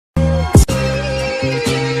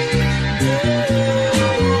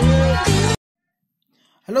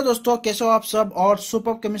Hello दोस्तों, कैसे हो आप सब। और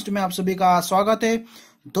सुपर केमिस्ट्री में आप सभी का स्वागत है।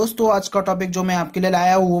 दोस्तों, आज का टॉपिक जो मैं आपके लिए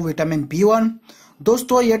लाया हूँ वो विटामिन B1।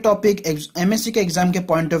 दोस्तों, ये टॉपिक एमएससी के एग्जाम के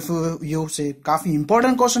पॉइंट ऑफ व्यू से काफी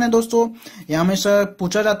इंपॉर्टेंट क्वेश्चन है। दोस्तों, ये हमेशा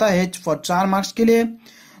पूछा जाता है फॉर 4 मार्क्स के लिए।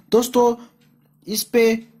 दोस्तों, इस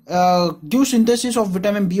पे give synthesis of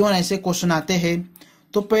vitamin B1 ऐसे क्वेश्चन आते हैं।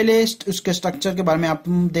 तो पहले उसके स्ट्रक्चर के बारे में आप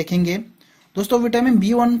देखेंगे। दोस्तों, विटामिन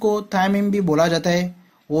B1 को थायमिन भी बोला जाता है।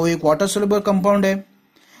 वो एक वाटर सोल्युबल कंपाउंड है।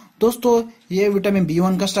 दोस्तों, ये विटामिन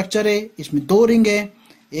B1 का स्ट्रक्चर है। इसमें 2 रिंग है।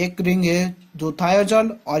 एक रिंग है जो थायोजल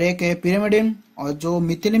और एक है पिरिमिडिन, और जो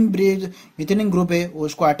मिथिलिन ग्रुप है वो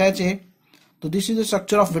उसको अटैच है। तो this is the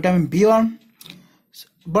structure of vitamin B1।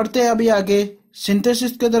 बढ़ते हैं अभी आगे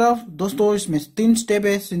सिंथेसिस की तरफ। दोस्तों, इसमें 3 स्टेप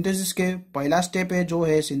है सिंथेसिस के। पहला स्टेप है जो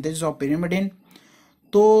है सिंथेसिस ऑफ पिरिमिडिन।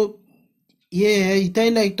 तो ये है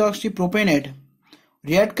इथाइल इथॉक्सी प्रोपेनेट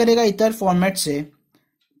रिएक्ट करेगा इथाइल फॉर्मेट से,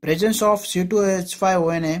 presence of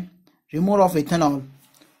C2H5ONA, removal of ethanol,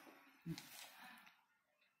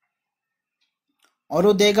 और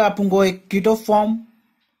वो देगा आपको एक कीटो फॉर्म,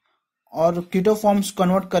 और कीटो फॉर्म्स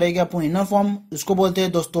कन्वर्ट करेगा अपन इनर फॉर्म। उसको बोलते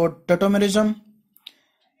हैं दोस्तों टोटोमेरिज्म।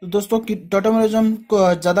 तो दोस्तों, टोटोमेरिज्म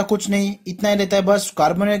ज्यादा कुछ नहीं, इतना ही लेता है। बस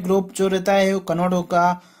कार्बोनेट ग्रुप जो रहता है वो कन्वर्ट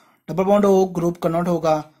होगा, double bond O group convert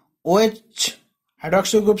होगा OH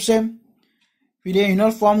हाइड्रोक्सिल ग्रुप से। फिर ये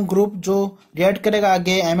इनर फॉर्म ग्रुप जो रिएक्ट करेगा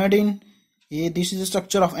आगे एमिडिन। ये this is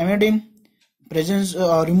structure of एमिडिन, presence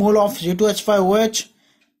removal of C2H5OH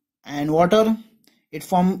and water. It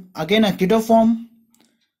form again a keto form.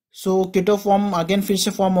 So keto form again फिर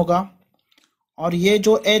से फॉर्म होगा। और ये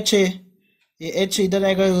जो H है, ये H इधर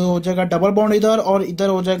आएगा, हो जाएगा डबल बॉन्ड इधर, और इधर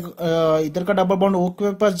हो जाएगा, इधर का डबल बॉन्ड O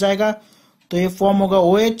के पास जाएगा, तो ये फॉर्म होगा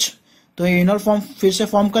OH। तो ये इनर फॉर्म फिर से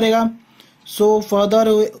फॉर्म करेगा। So further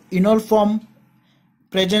inner form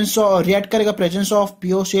presence react करेगा presence of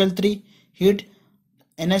POCl3 heat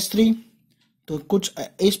NH3। तो कुछ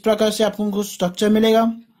इस प्रकार से आपको कुछ स्ट्रक्चर मिलेगा।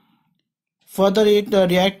 Further it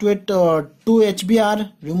react with 2HBr,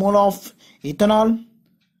 removal of ethanol,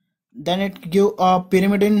 then it give a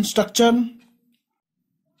pyrimidine structure.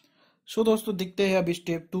 सो दोस्तों, दिखते हैं अभी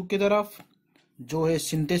स्टेप 2 की तरफ, जो है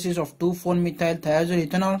सिंथेसिस ऑफ 2,4-मिथाइल थायोजोल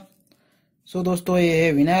इथेनॉल। सो दोस्तों, ये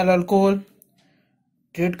है विनाइल अल्कोहल,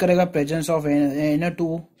 ट्रीट करेगा presence of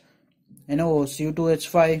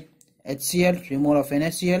CO2H5 HCl, removal of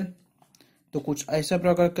NaCl। तो कुछ ऐसा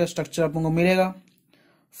प्रकार का स्ट्रक्चर आपको मिलेगा।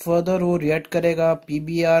 फर्दर वो रिएक्ट करेगा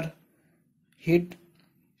PBr हीट,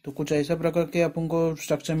 तो कुछ ऐसा प्रकार के आपको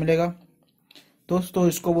स्ट्रक्चर मिलेगा। दोस्तों,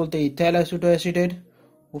 इसको बोलते हैं इथाइल एसिटोएसिटेट।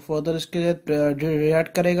 वो फर्दर इसके साथ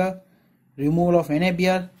रिएक्ट करेगा रिमूवल ऑफ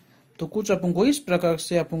NaBr। तो कुछ आपको इस प्रकार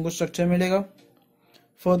से आपको स्ट्रक्चर मिलेगा।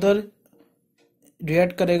 फर्दर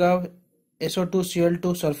रिएक्ट करेगा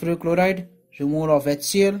SO2Cl2 sulphuric chloride, removal of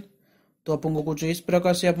HCl। तो आपको कुछ इस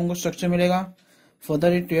प्रकार से आपको स्ट्रक्चर मिलेगा।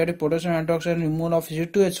 Further it react potassium hydroxide, removal of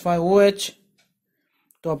C2H5OH।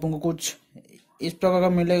 तो आपको कुछ इस प्रकार का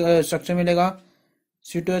मिलेगा स्ट्रक्चर मिलेगा।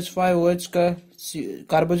 C2H5OH का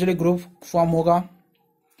कार्बोक्सिलिक ग्रुप फॉर्म होगा।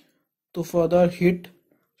 तो further heat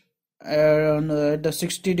at the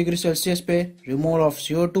 60 degree Celsius पे, removal of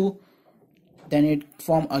CO2, then it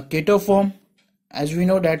form a keto form. As we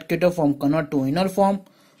know that keto form convert to inner form।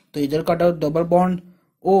 तो इधर का डबल बॉन्ड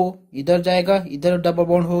O इधर जाएगा, इधर double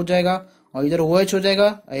bond हो जाएगा, और इधर OH हो जाएगा,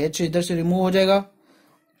 H इधर से रिमूव हो जाएगा।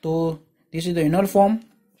 तो this is the inner form.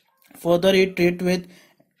 Further it treat with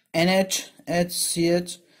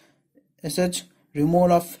NaHCH,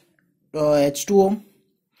 removal of H2O,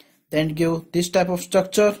 then give this type of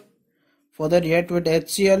structure. Further react with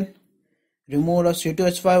HCl, removal of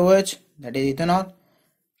C2H5OH, that is ethanol.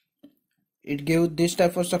 It gives this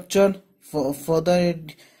type of structure. Further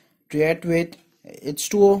it react with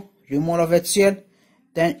H2O, removal of HCl,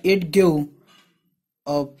 then it give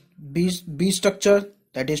a B structure,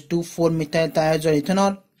 that is 2,4-methyl thiazole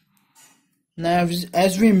ethanol. Now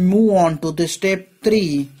as we move on to the step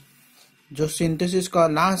 3, जो synthesis का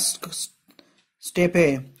last step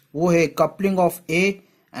है वो है coupling of A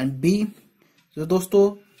and B। तो दोस्तों,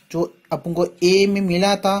 जो आपको A में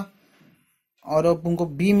मिला था और आपको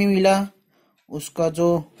B में मिला, उसका जो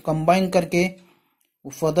कंबाइन करके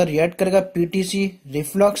वो फर्दर रिएक्ट करेगा PTC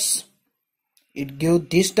reflux. It give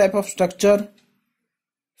this type of structure.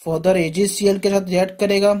 Further AgCl के साथ रिएक्ट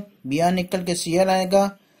करेगा, Br निकल के Cl आएगा।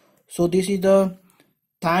 So this is the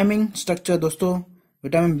thiamine structure दोस्तों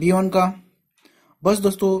विटामिन B1 का। बस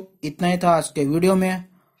दोस्तों, इतना ही था आज के वीडियो में।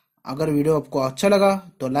 अगर वीडियो आपको अच्छा लगा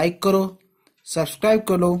तो लाइक करो, सब्सक्राइब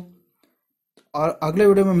कर लो, और अगले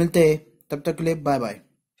वीडियो में मिलते हैं। तब तक के लिए बाय बाय।